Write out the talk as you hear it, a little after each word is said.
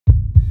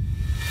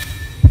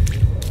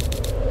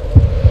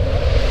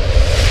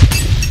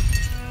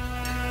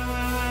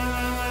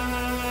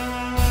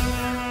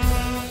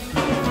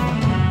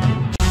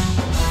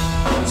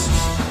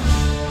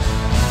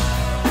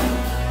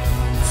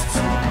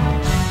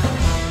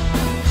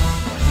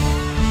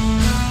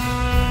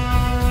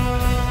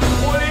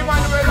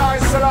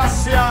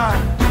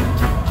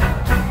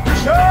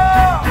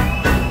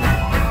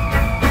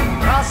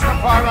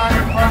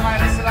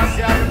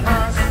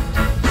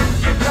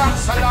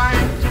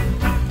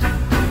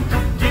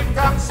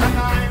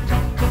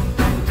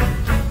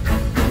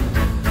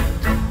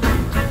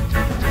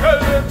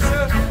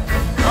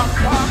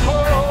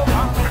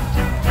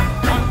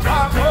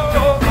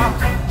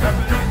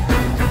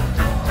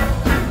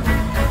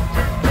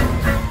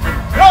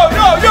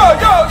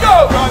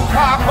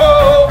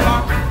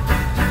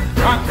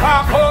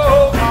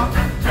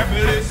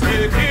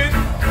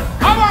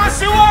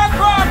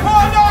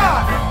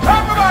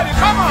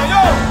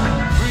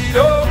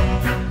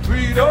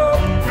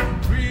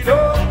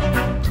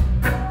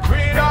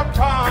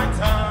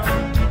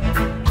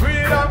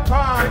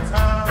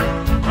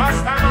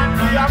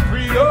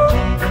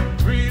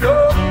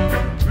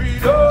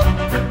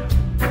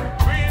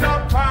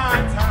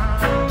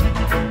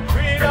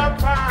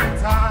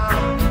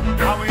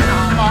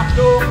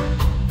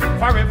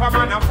a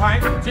man a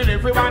fight, till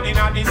everyone in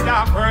this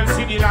dark world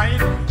see the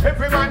light.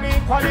 Everyone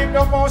equal in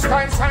the most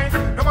high sight.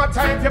 No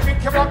matter if you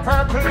think about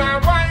purple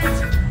and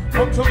white.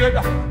 Come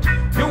together,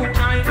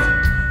 unite,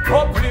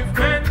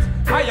 upliftment,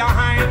 higher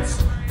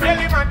heights.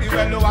 Yelly man, the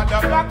well over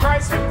the black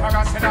Christ,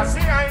 Emperor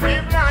Selassie, I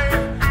give life.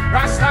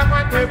 Rasta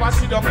man never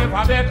sit down,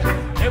 never beg,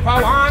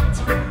 never want.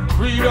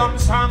 Freedom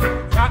song,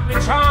 that me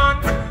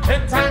chant.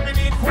 Ten time me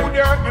need food, the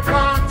earth me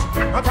plant.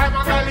 No time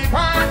I galley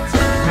pant.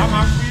 I'm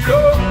a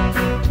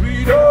freedom,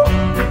 freedom,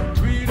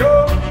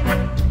 freedom,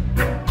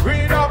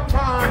 freedom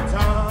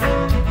panther,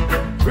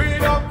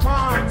 freedom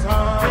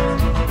panther.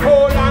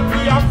 Hold on,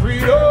 we are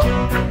freedom,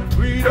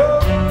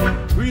 freedom,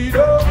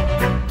 freedom,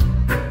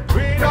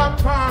 freedom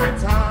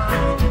panther,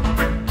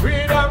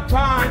 freedom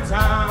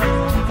panther.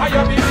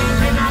 Fire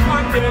believe in a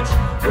bandage,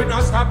 we no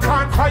stop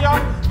chant fire.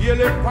 Hail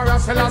Emperor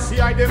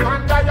Selassie, I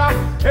demand higher.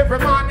 Every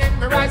morning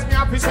me rise, me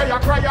happy say a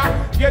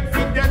crier. Get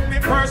fit then me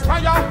first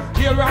fire.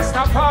 Hail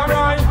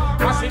Rastafari,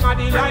 as him a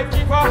the life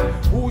giver.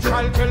 Who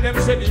shall tell them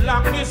say the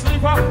longest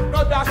liver?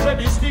 No dash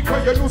any stick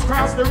when you use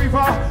cross the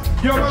river.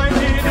 You might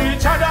need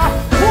each other.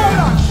 Hold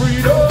on,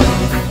 freedom,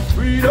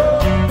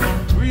 freedom,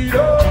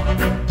 freedom,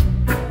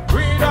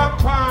 freedom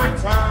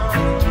panther,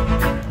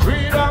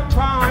 freedom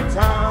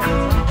panther.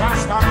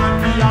 Rasta man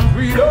be a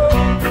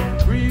freedom,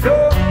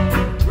 freedom.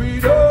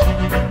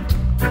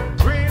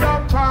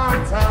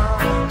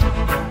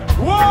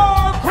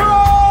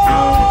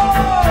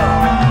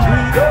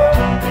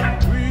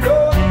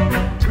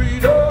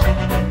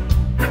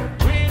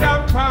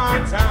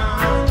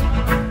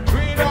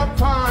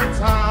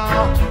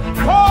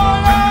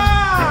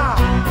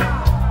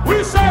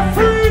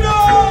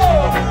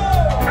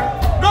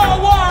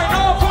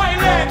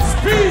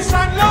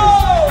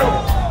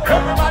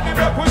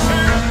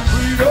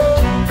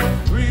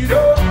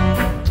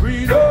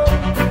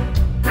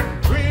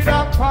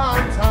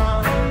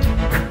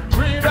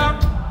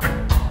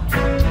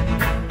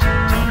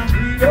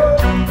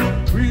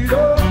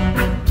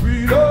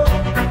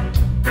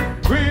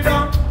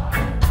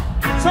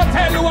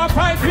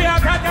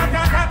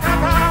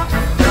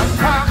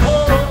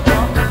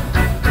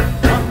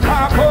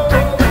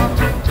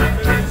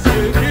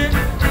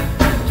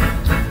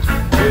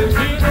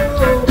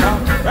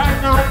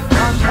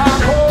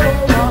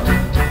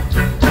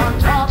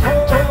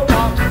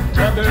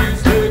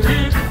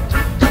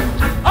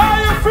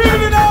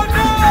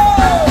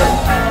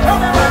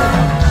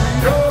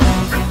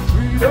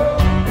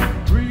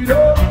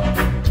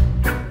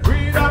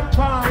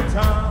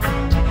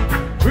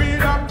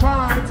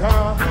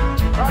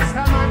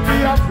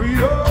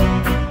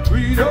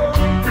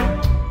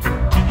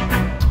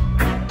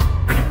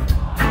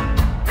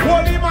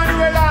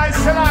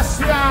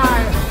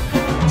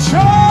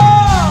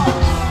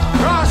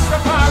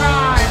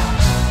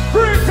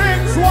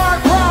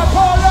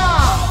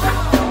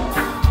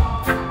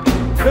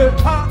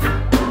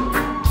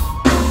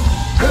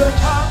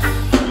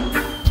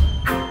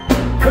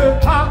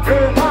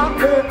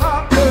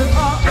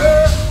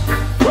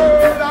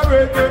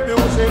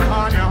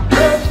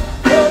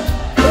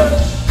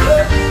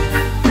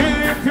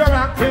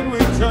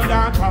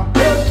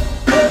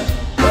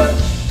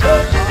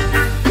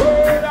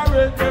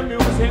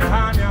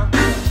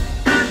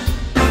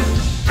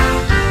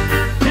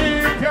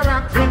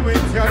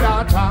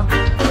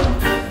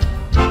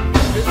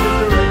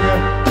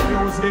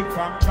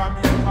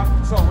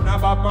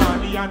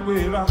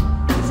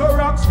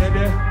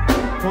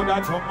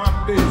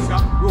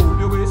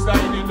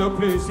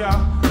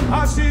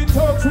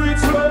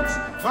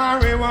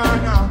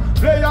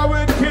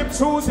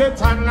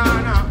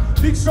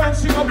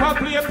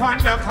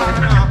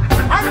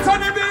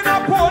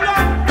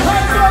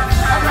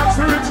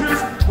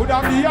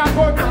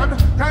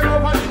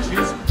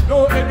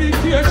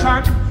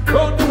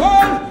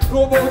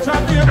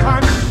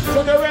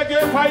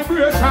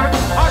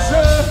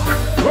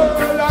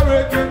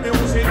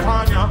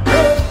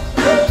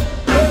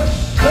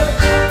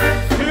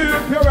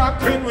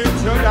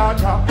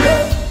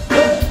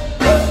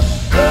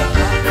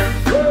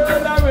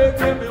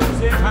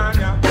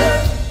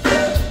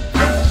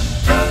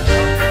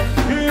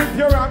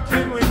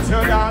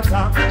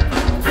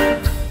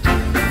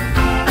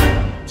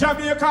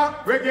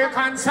 Reggae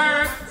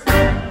concert,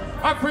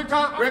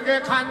 Africa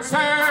reggae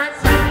concert,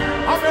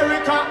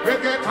 America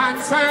reggae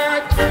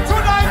concert.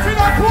 Tonight in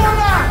a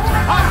corner.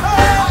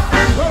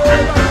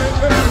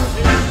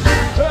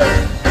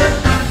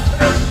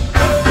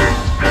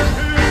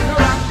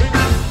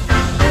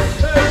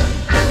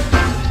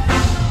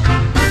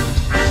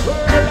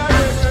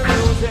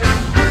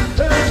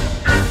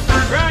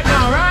 Right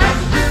now, right?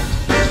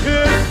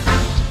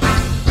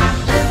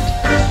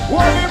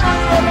 What do you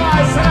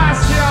realize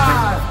last year?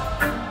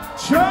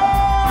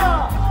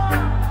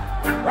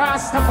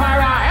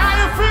 Rastafari, how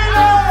you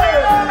feeling?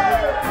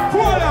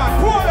 Pull on,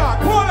 pull on.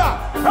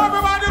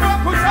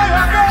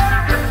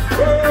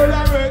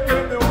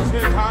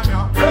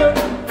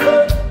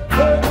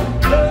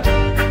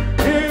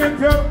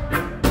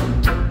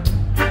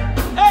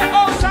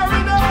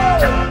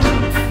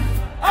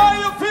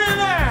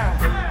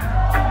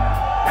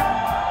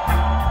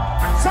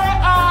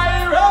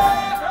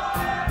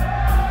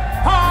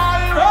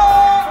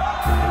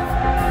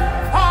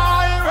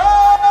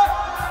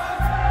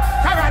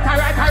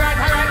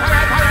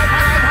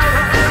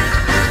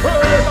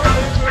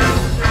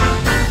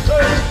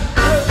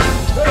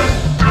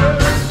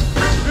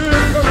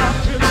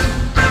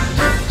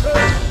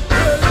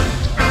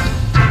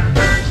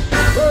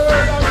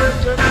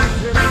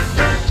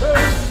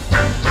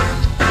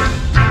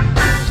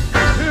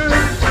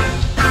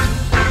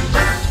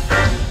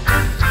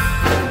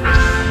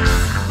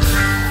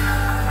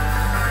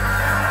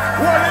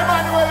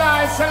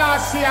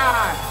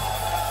 Selassie.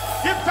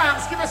 Give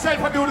thanks, give yourself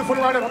a beautiful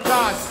round of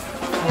applause.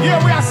 Here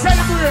we are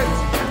celebrating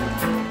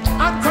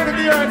Anthony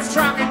the Earth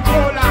strong in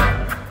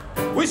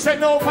Poland. We say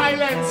no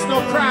violence,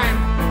 no crime.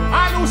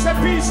 All who say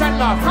peace and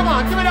love. Come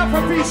on, give it up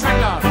for peace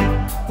and love.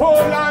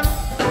 Poland,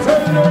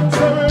 tell them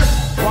to me.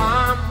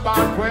 One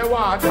back where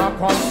water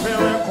comes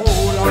very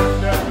cool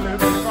and then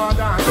live in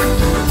dance.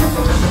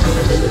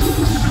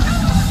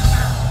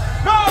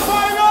 No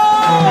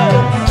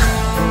violence!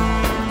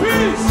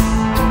 Peace!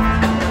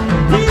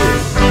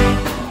 Peace!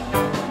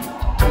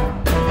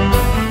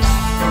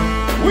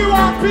 We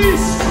want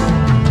peace!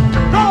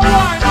 No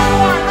war, no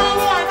war, no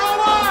war, no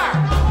war!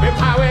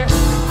 Because we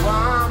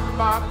one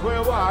back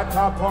where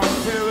water pump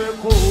very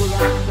cool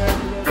and then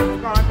we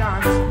go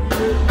dance.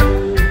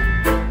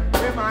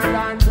 We man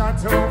dance at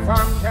two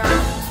funky.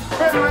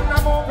 We man a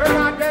moving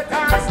and the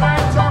dance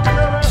like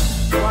jungle.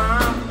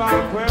 One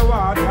back where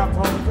water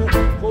pump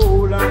very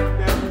cool and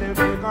then we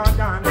go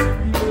dance.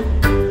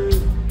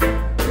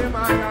 We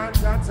man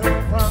dance at two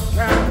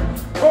funky.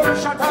 Oh,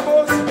 shut up,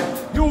 boss!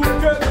 You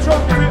get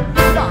jumping.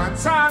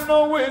 Dance all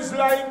now is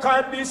like a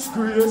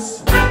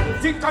disgrace.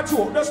 Think a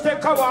joke, just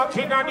take a walk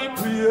in the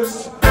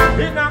place.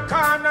 In a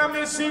corner,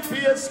 me see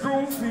face,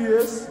 screw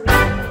face.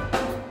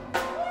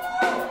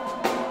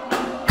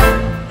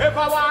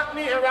 Ever walk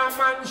near a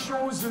man's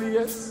shoes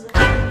lace?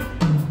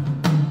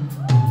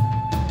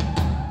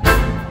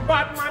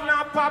 Bad man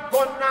a pop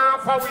gun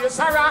off a waist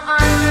or a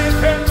hand in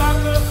the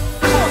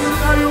But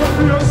now you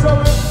feel so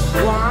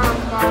one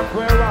back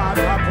where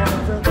water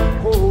pump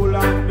cool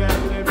and then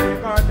let me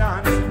go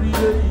dance.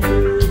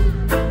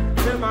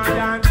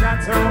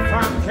 So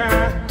funky,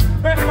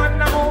 but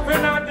man a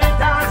moving on the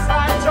dance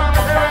like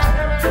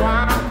jungle.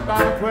 One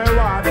back where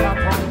water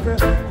pump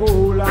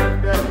cool and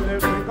then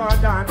let me go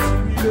dance.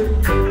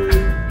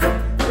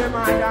 Them a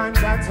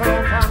dance at so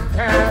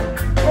funky.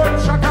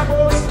 Gunshot a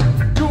bus,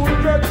 you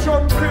get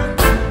jumping.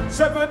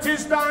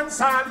 70s dance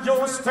all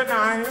used to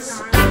nice.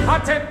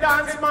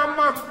 Attendance my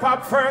mom pop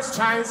first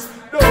choice.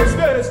 Those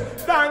days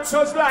dance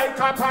was like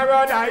a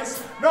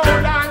paradise. No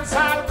dance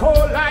all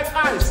cold like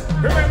ice.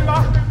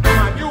 Remember?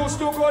 Used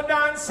to go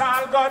dance,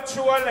 all got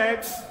through her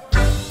legs.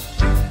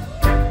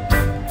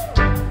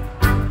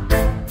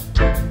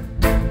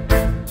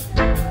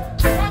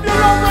 And you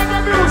love when the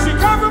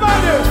music,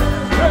 everybody.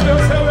 Let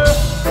us say,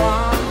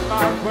 one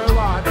back where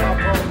water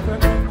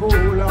pumping,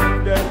 cool and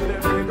then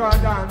let me go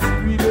dance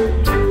with it.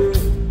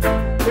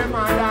 Them a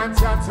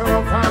dance at so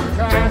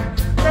funky.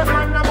 Them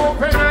man a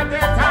moving and they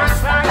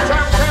dance like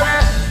junkie.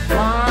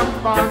 One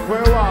back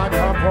where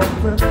water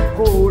pumping,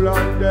 cool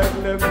and then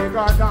let me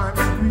go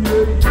dance with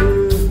it.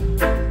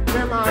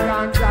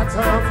 Dance at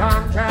so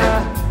funky,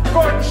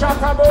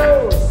 gunshot a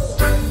bus.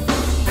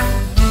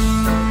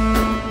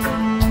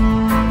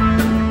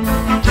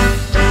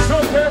 So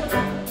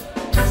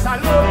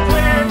salute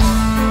twins.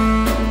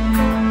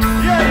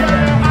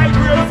 Yeah, I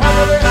grew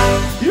family.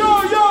 Yo,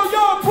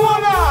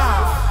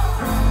 Poland.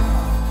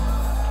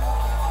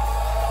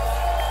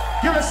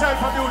 Give yourself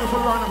a beautiful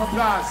round of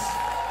applause.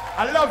 I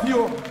love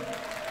you.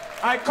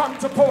 I come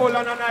to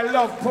Poland and I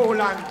love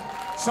Poland.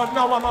 So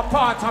now I'm a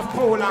part of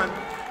Poland.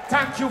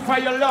 Thank you for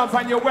your love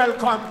and your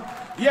welcome.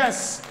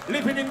 Yes,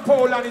 living in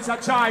Poland is a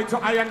joy to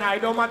I and I.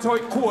 No matter how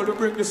cold, we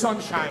bring the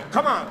sunshine.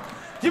 Come on,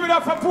 give it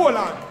up for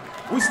Poland.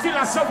 We still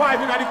are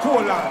surviving at the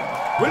cold land.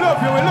 We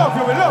love you, we love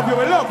you, we love you,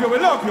 we love you, we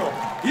love you.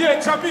 Yeah,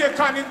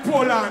 Jamaican in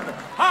Poland.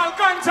 All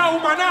ganja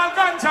woman, all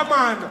ganja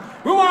man.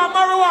 We want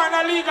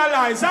marijuana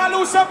legalized. All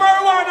who say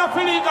marijuana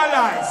for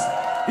legalized.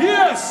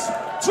 Yes,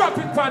 drop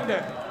it on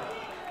them.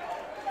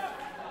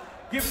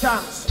 Give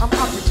thanks. I'm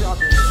happy to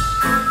have you.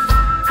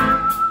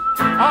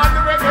 All the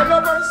reggae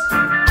lovers,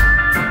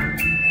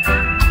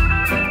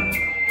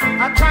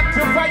 I thank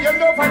you for your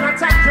love and I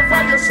thank you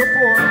for your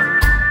support.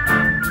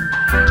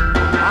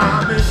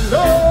 I'm in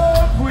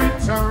love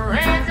with a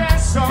reggae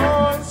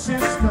soul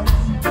system.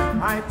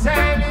 I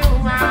tell you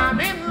I'm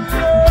in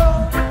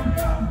love.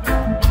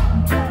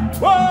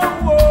 Whoa,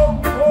 whoa,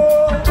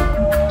 whoa.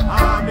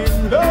 I'm in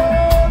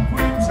love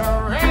with a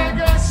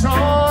reggae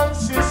soul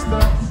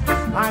system.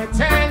 I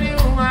tell you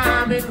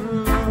I'm in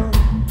love.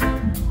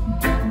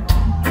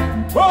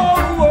 Whoa,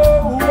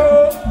 whoa,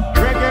 whoa.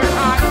 Reggae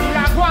party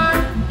like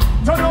one.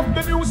 Turn up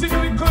the music a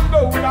little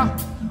louder.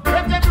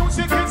 Reggae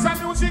music is a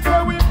music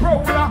where we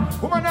prouder.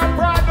 Woman are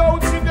proud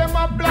out, see them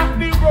a block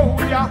the road,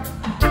 yeah.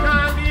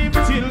 Now leave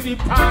till the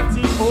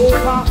party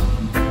over.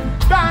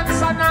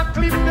 Dance and a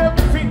clip them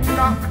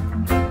finger.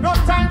 No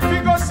time to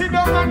go sit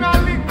down and a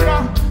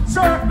linger.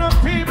 Certain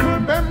people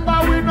remember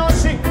we no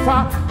sing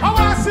for. I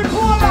want to see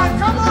Poland,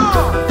 come on.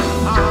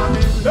 I'm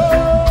in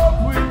love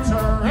with a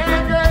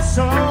reggae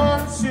soul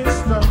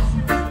system.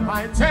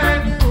 I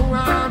tell you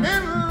I'm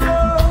in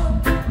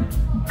love.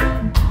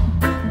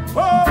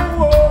 Whoa,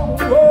 whoa,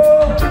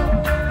 whoa.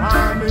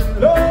 I'm in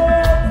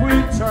love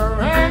with a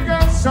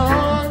reggae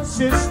soul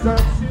system.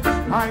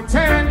 I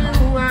tell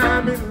you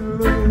I'm in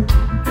love.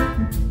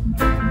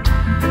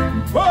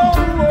 Whoa,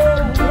 whoa,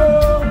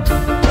 whoa.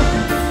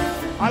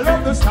 I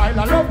love the style,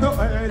 I love the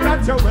way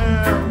that you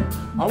wear.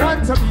 I I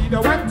want to be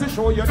the one to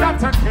show you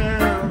that I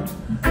care.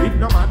 It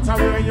no matter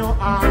where you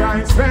are,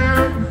 I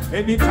swear.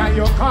 Anytime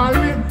you call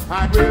me,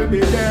 I will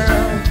be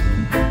there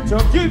to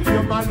give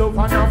you my love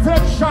and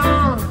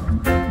affection.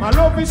 My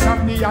love is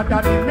of the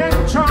other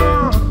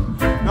dimension.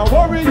 No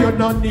worry, you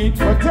don't need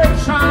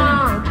protection.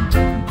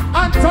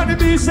 Anthony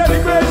B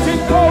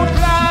celebrating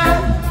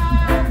Portland.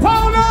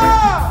 Paula!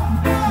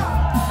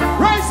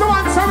 Raise the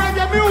one to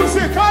reggae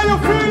music, how you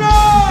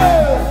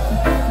feeling?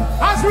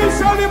 As we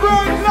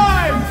celebrate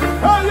life.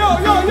 Oh, yo,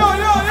 yo, yo,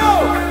 yo, yo.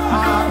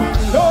 I'm in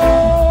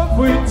love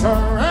with a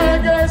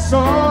reggae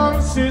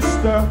soul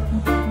sister.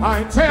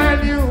 I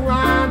tell you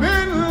I'm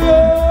in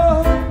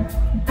love.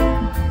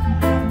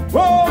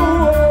 Whoa,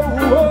 whoa,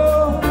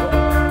 whoa.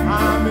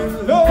 I'm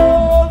in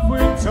love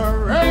with a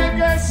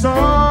reggae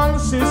soul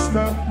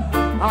sister.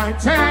 I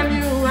tell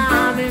you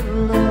I'm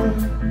in love.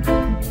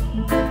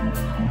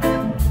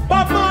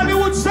 Bob Marley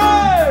would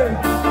say,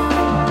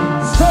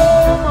 so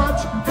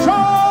much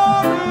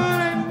trouble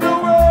in the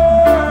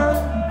world.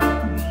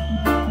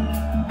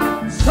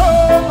 So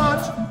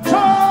much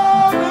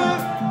trouble.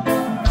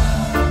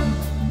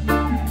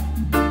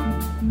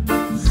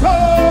 So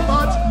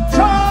much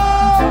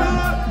trouble.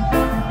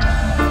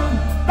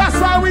 That's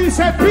why we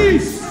say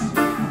peace.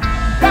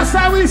 That's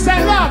why we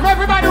say love.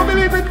 Everybody who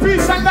believes in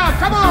peace and love,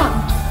 come on.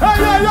 Hey,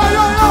 yo, yo,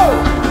 yo, yo.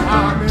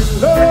 I'm in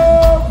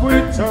love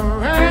with a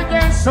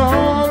reggae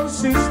soul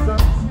sister.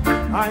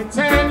 I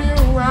tell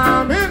you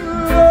I'm in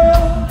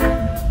love.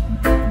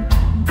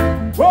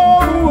 Whoa,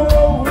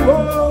 whoa,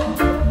 whoa.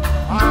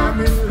 I'm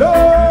in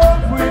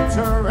love with a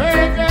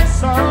reggae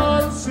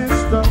soul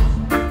sister.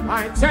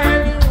 I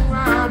tell you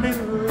I'm in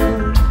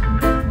love.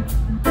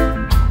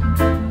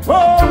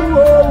 Whoa,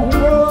 whoa,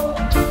 whoa.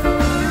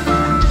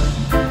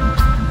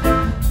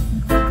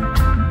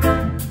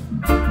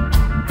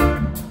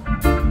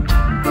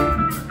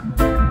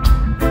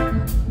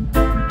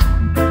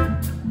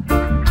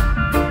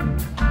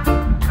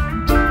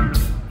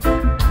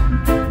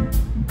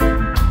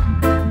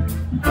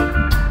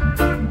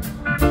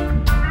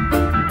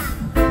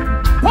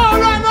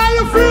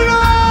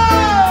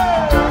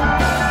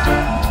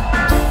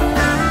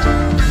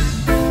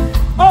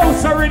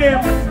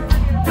 Riddim,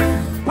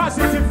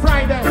 Positive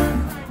Friday,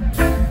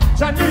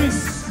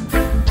 Janice,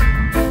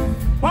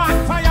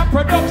 Bonfire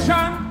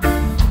Production,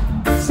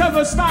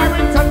 Seven Star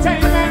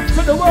Entertainment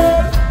to the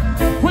world,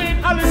 Queen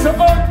Alice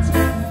Hunt,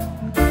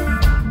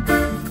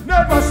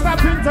 Never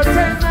Stop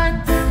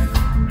Entertainment,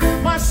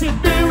 Massive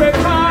B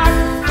Record,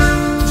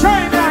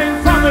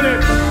 Trainline Family,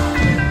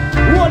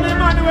 One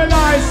Emmanuel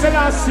I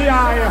Selassie,